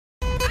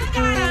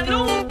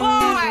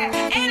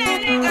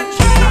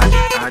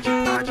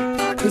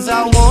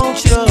I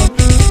want you,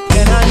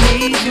 and I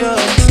need you,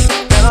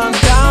 and I'm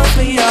down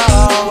for you,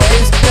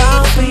 always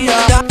down for you,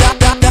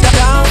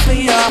 down for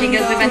you.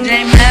 Niggas living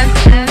dreamless.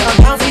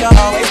 I'm down for you,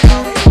 always.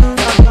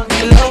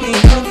 You love me,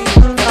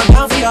 I'm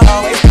down for you,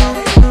 always.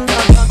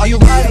 Are you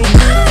ready?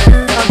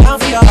 I'm down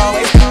for you,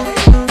 always.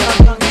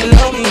 You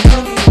love me,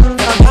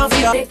 I'm down for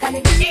you.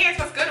 Hey guys,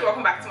 what's good?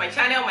 Welcome back to my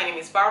channel. My name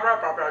is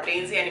Barbara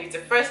Daisy, and if it's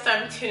your first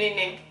time tuning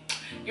in,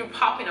 you're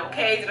popping,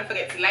 okay? Don't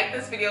forget to like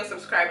this video,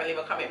 subscribe, and leave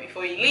a comment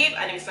before you leave.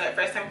 And if it's not your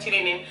first time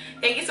tuning in,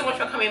 thank you so much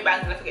for coming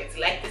back. Don't forget to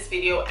like this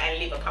video and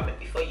leave a comment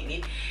before you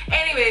leave.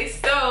 Anyways,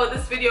 so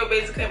this video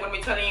basically I'm going to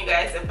be telling you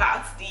guys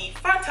about the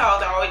frontal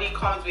that already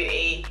comes with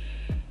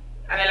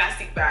an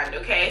elastic band,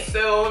 okay?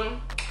 So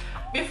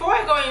before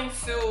I go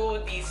into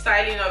the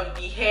styling of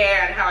the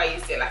hair and how I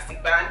use the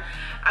elastic band,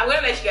 I'm going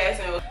to let you guys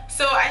know.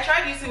 So I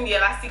tried using the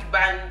elastic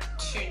band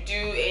to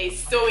do a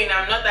sewing.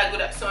 I'm not that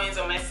good at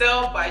sewings on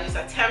myself, but I just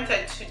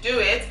attempted to do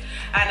it,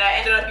 and I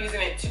ended up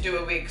using it to do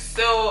a wig.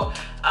 So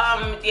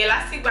the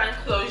elastic band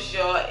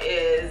closure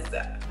is,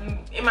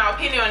 in my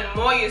opinion,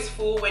 more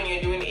useful when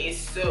you're doing a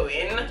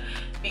sewing,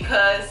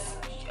 because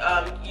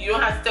you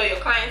don't have to tell your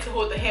client to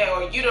hold the hair,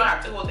 or you don't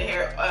have to hold the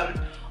hair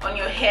on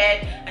your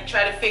head and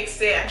try to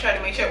fix it and try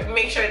to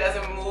make sure it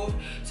doesn't move.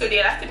 So the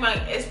elastic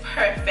band is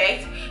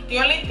perfect. The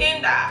only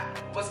thing that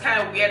was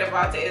kind of weird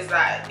about it is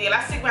that the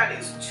elastic band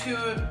is too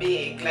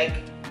big. Like,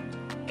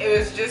 it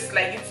was just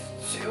like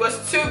it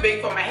was too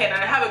big for my head,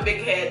 and I have a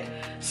big head,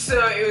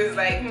 so it was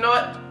like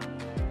not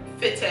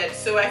fitted.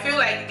 So I feel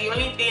like the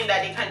only thing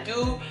that they can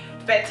do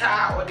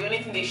better, or the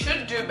only thing they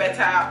should do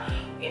better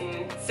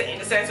in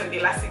the sense of the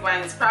elastic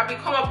band, is probably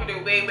come up with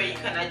a way where you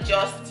can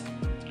adjust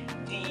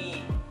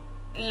the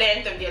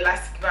length of the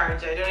elastic band.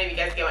 I don't know if you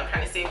guys get what I'm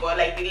trying to say, but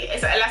like the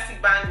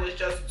elastic band was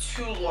just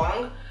too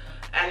long,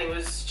 and it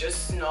was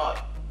just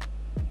not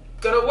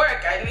gonna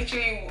work. I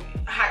literally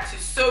had to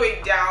sew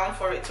it down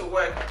for it to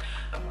work.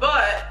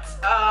 But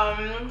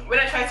when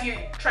I tried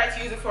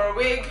to use it for a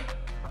wig,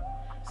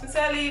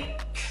 sincerely,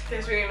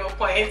 there's really no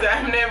point.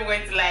 I'm never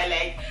going to lie,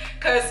 like,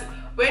 because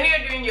when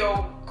you're doing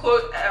your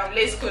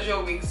lace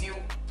closure wigs,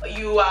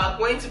 you are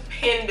going to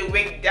pin the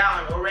wig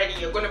down already.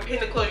 You're going to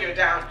pin the closure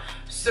down.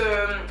 So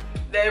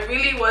there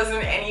really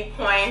wasn't any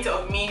point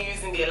of me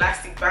using the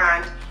elastic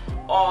band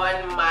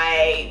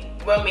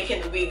when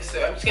making the wig.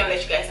 So I'm just gonna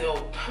let you guys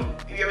know,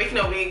 if you're making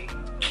a wig,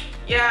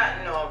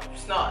 yeah, no,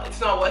 it's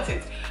not worth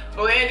it.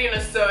 But when you're doing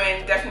a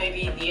sewing,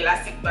 definitely the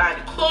elastic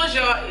band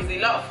closure is a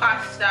lot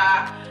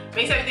faster,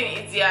 makes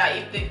everything easier.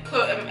 If the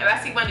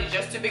elastic band is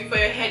just too big for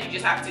your head, you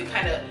just have to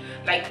kind of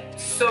like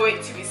sew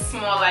it to be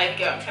smaller, if you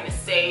get what I'm trying to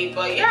say.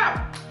 But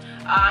yeah,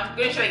 I'm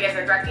going to show you guys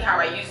exactly how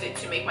I use it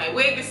to make my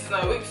wig. This is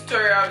not a wig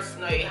tutorial, this is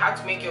not a how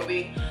to make your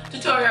wig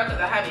tutorial,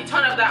 because I have a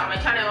ton of that on my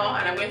channel,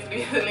 and I'm going to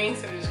leave the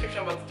links in the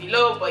description box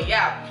below. But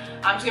yeah,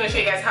 I'm just going to show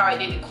you guys how I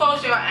did the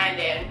closure and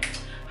then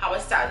how I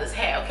styled this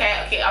hair,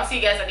 okay? I'll see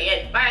you guys at the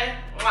end. Bye.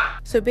 Mwah.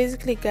 So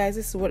basically, guys,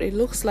 this is what it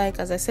looks like.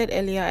 As I said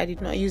earlier, I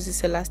did not use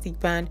this elastic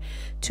band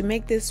to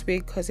make this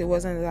wig because it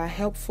wasn't that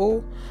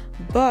helpful,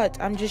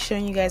 but I'm just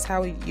showing you guys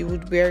how you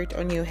would wear it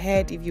on your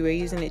head if you were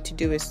using it to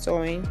do a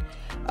sewing.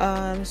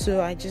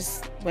 So I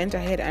just went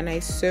ahead and I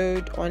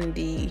sewed on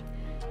the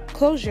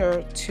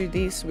closure to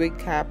this wig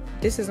cap.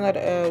 This is not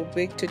a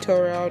wig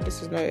tutorial,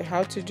 this is not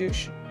how to do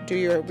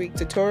your wig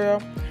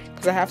tutorial,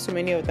 because I have so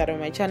many of that on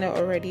my channel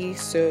already.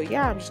 So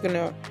yeah, I'm just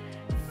gonna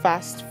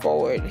fast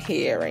forward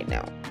here right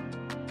now.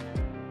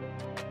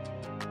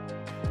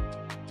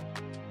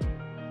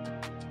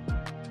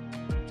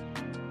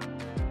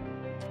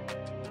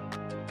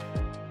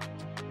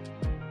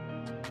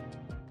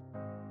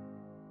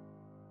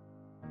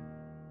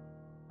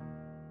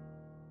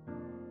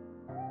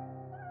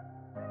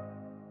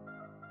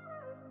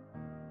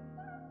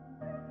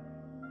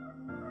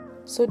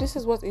 So this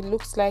is what it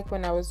looks like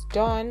when I was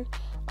done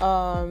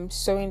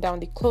sewing down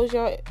the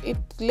closure. It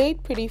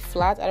laid pretty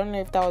flat. I don't know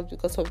if that was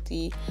because of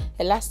the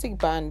elastic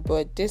band,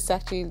 but this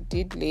actually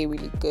did lay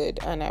really good,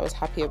 and I was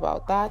happy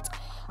about that.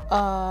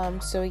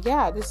 So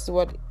yeah, this is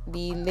what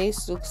the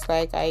lace looks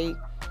like. I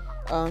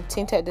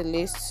tinted the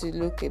lace to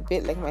look a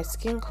bit like my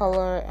skin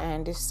color,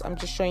 and I'm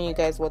just showing you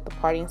guys what the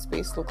parting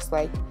space looks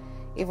like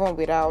even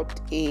without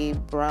a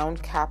brown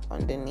cap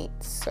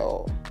underneath.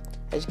 So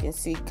as you can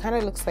see, it kind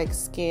of looks like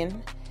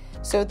skin.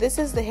 So this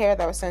is the hair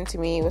that was sent to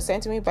me. It was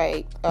sent to me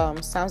by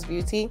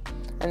Samsbeauty,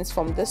 and it's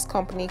from this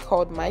company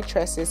called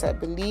TRESSES, I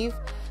believe.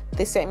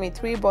 They sent me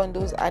 3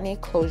 bundles and a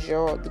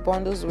closure. The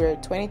bundles were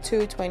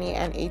 22, 20,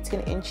 and 18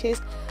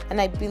 inches, and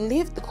I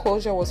believe the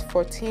closure was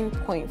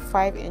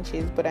 14.5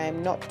 inches, but I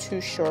am not too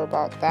sure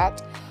about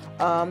that.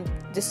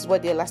 This is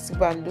what the elastic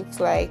band looks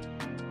like.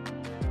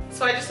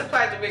 So I just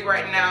applied the wig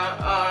right now.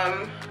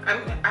 I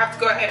have to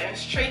go ahead and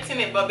straighten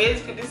it, but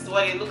basically this is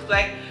what it looks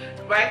like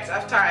right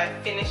after I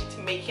finished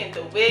making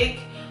the wig.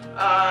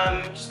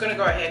 I'm just gonna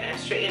go ahead and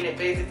straighten it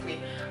basically,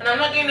 and I'm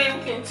not doing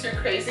anything too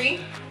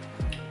crazy.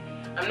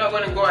 I'm not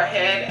gonna go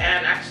ahead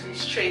and actually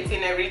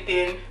straighten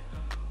everything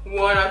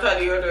one after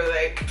the other,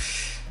 like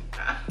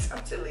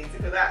I'm too lazy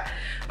for that.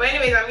 But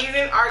anyways, I'm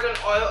using Argan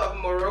Oil of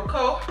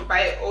Morocco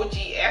by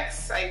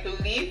OGX, I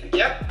believe.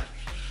 Yep.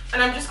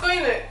 And I'm just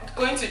going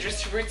to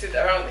distribute it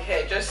around the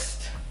hair,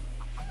 just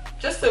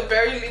a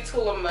very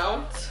little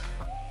amount.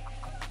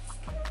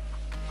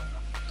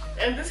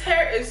 And this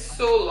hair is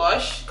so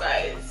lush,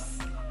 guys.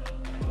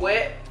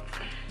 Wet.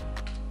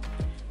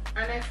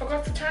 And I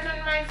forgot to turn on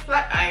my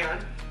flat iron.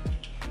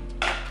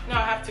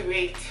 Now I have to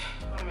wait.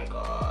 Oh my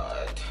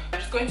god. I'm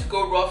just going to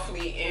go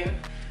roughly in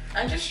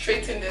and just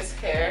straighten this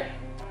hair.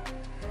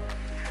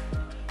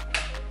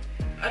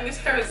 And this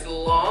hair is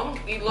long.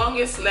 The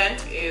longest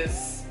length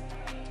is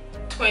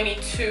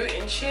 22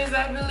 inches,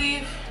 I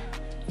believe.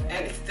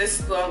 And it's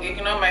this long.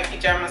 Ignore my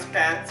pajamas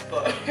pants,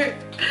 but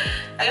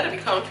I gotta be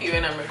comfy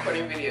when I'm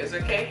recording videos,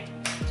 okay?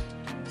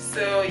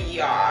 So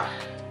yeah,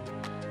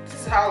 this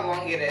is how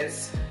long it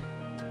is.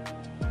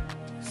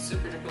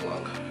 Super duper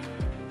long.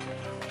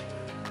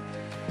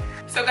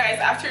 So guys,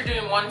 after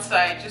doing one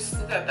side, just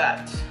look at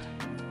that.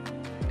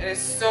 It is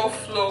so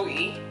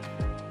flowy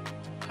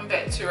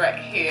compared to right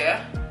here.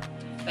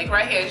 Like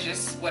right here is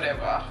just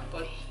whatever,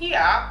 but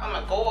here, oh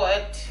my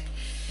god,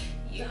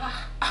 yeah.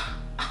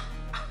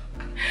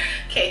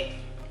 Okay.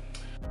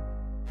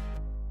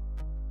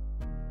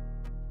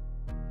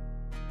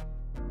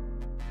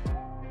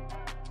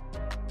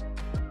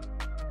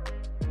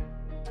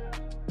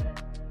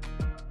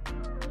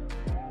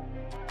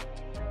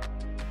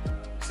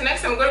 So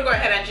next I'm gonna go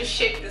ahead and just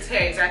shape this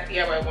hair exactly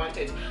how I want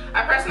it.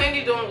 I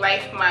personally don't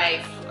like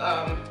my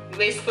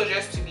lace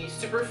closures to be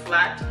super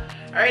flat.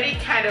 I already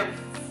kind of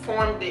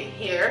formed it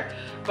here,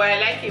 but I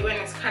like it when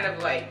it's kind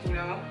of like, you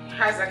know,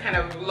 has that kind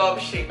of love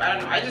shape. I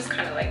don't know, I just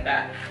kind of like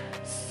that.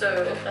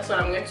 So that's what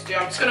I'm going to do.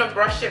 I'm just going to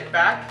brush it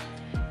back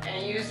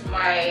and use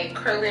my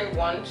curling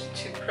wand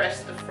to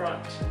press the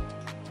front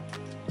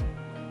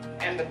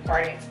and the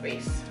parting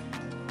space.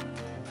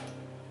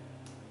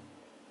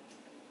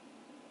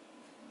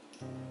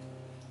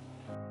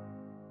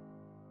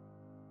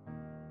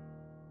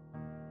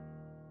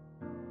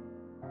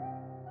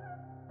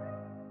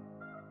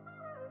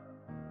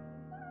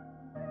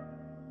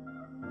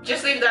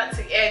 Just leave that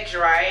to air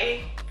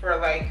dry for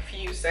like a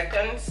few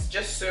seconds,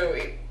 just so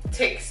it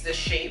takes the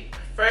shape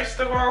first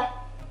of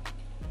all.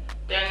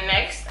 Then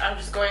next I'm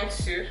just going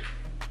to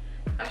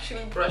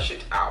actually brush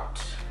it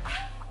out.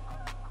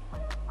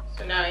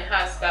 So now it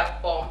has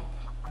that bump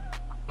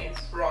in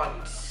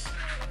front.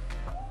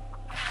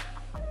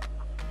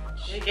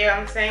 Did you get what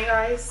I'm saying,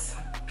 guys?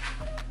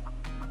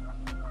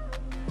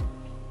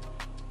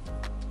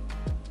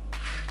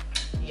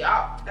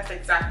 Yeah, that's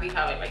exactly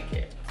how I like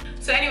it.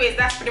 So anyways,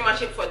 that's pretty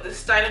much it for the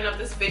styling of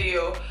this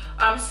video.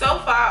 So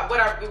far what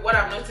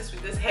I've noticed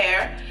with this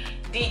hair,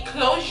 the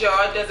closure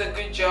does a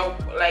good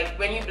job. Like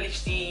when you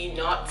bleach the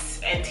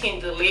knots and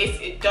tint the lace,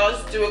 it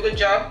does do a good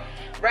job.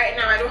 Right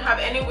now I don't have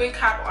any wig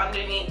cap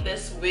underneath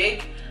this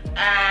wig,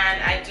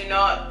 and I did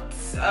not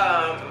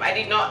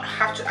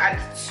have to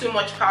add too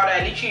much powder.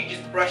 I literally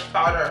just brushed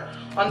powder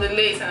on the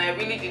lace and I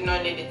really did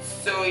not need it.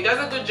 So it does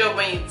a good job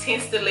when you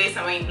tint the lace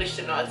and when you bleach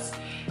the knots.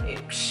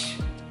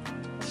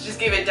 Just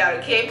give it that,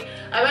 okay?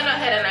 I went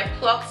ahead and I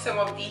plucked some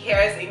of the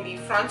hairs in the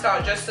frontal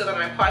just so that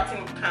my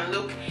parting can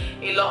look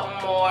a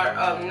lot more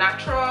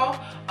natural.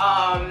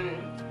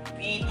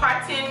 The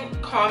parting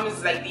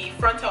comes like the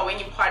frontal, when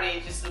you part it,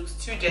 it just looks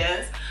too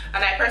dense,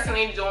 and I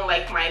personally don't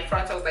like my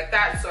frontals like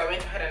that, so I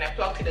went ahead and I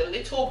plucked it a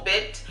little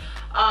bit.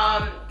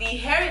 The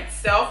hair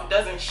itself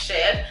doesn't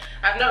shed.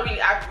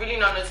 I've really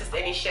not noticed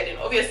any shedding.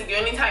 Obviously the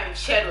only time it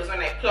shed was when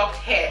I plucked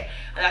hair,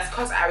 and that's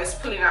because I was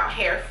pulling out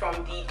hair from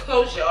the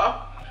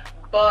closure.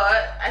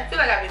 But I feel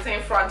like I've been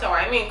saying frontal,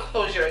 I mean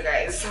closure,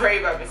 guys. Sorry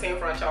if I've been saying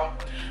frontal.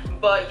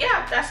 But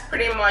yeah, that's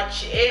pretty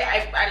much it.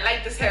 I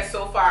like this hair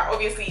so far.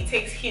 Obviously it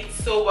takes heat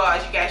so well,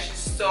 as you guys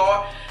just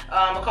saw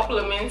a couple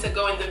of minutes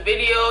ago in the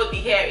video. The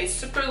hair is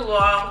super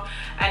long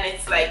and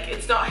it's like,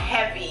 it's not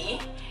heavy.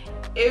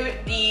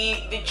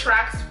 The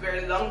tracks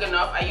were long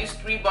enough. I used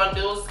 3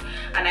 bundles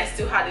and I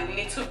still had a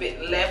little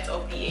bit left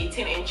of the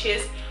 18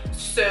 inches.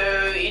 So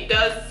it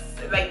does,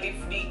 like the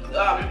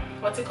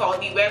what's it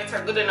called, the wefts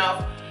are good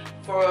enough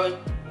for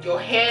your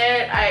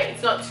hair.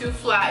 It's not too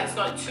flat, it's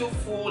not too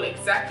full,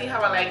 exactly how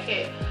I like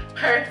it.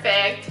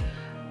 Perfect.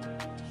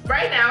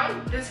 Right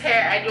now this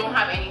hair, I don't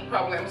have any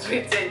problems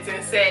with it,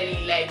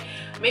 sincerely. Like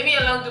maybe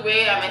along the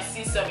way I might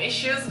see some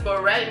issues,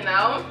 but right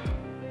now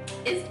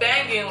it's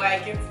banging,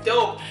 like it's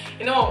dope.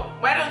 You know,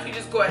 why don't we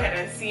just go ahead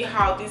and see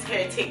how this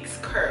hair takes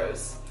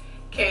curls,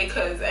 okay?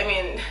 Because I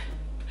mean,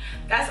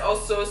 that's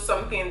also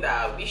something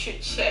that we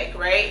should check,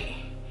 right?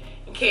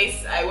 In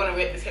case I want to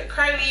make this hair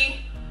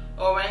curly,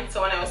 or when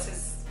someone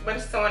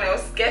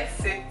else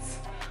gets it,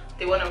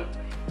 they want to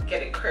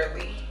get it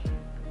curly.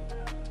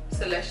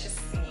 So let's just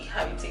see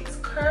how it takes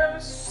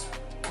curves.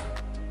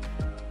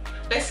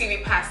 Let's see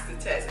if it passes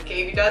the test,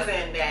 okay? If it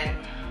doesn't, then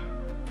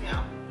you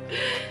know,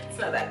 it's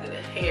not that good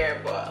of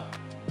hair, but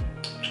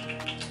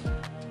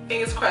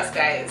fingers crossed,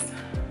 guys.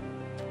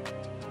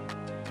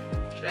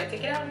 Should I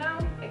take it out now?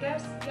 I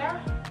guess,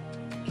 yeah.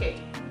 Okay.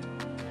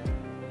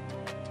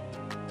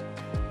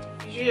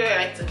 Usually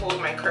I like to hold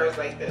my curls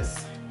like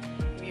this.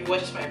 you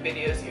watched my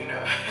videos, you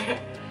know.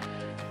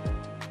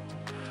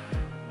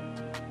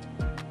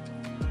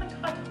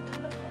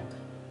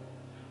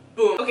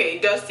 Boom. Okay,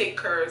 it does take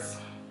curls.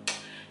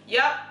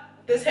 Yep,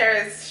 this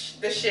hair is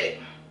the shit.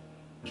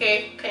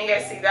 Okay, can you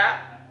guys see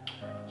that?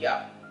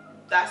 Yep,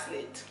 that's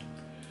lit.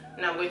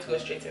 Now I'm going to go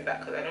straight in that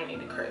because I don't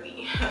need the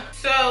curly.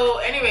 So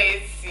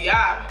anyways,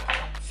 yeah,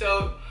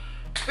 so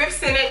we've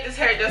seen it. This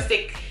hair does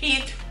take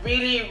heat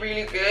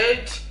really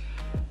good.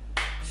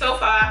 So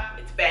far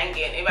it's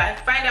banging. If I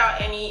find out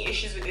any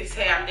issues with this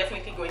hair, I'm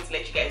definitely going to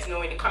let you guys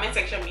know in the comment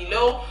section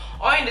below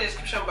or in the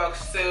description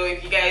box. So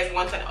if you guys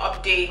want an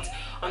update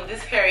on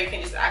this hair, you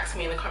can just ask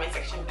me in the comment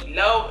section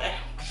below,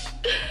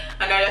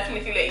 and I'll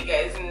definitely let you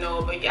guys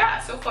know. But yeah,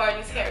 so far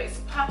this hair is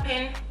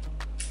popping.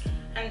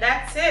 And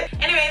that's it.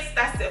 Anyways,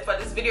 that's it for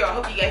this video. I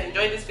hope you guys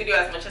enjoyed this video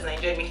as much as I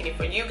enjoyed making it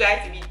for you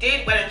guys. If you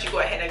did, why don't you go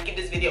ahead and give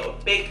this video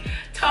a big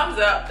thumbs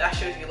up. That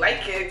shows you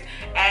like it.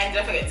 And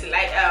don't forget to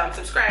like,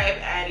 subscribe,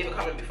 and leave a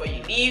comment before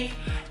you leave.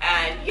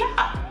 And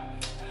yeah,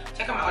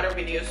 check out my other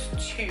videos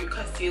too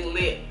because they're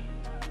lit.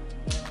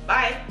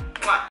 Bye.